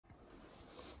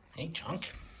Hey, Chonk.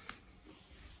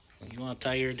 Are you all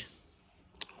tired?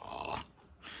 Aw.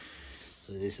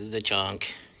 So this is the Chonk.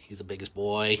 He's the biggest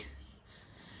boy.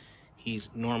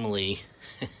 He's normally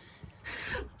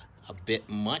a bit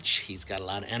much. He's got a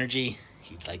lot of energy.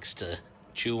 He likes to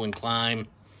chew and climb.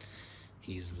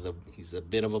 He's a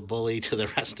bit of a bully to the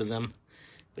rest of them.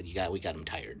 But we got him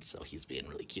tired, so he's being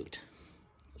really cute.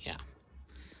 Yeah.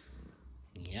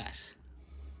 Yes.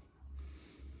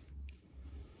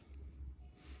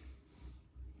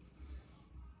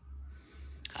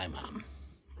 Hi, Mom.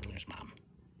 There's Mom.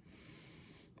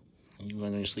 Are you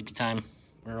on your sleepy time?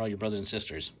 Where are all your brothers and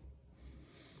sisters?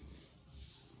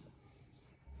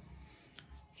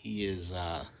 He is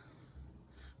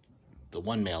the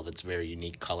one male that's very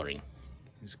unique coloring.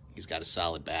 He's got a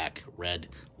solid back, red,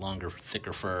 longer,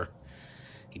 thicker fur.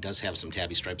 He does have some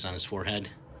tabby stripes on his forehead,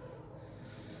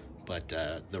 but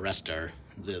the rest are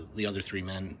the other three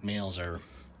males are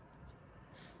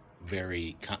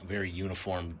very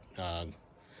uniform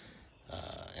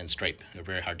and striped. They're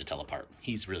very hard to tell apart.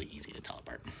 He's really easy to tell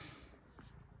apart.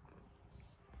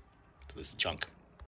 So this is Chunk.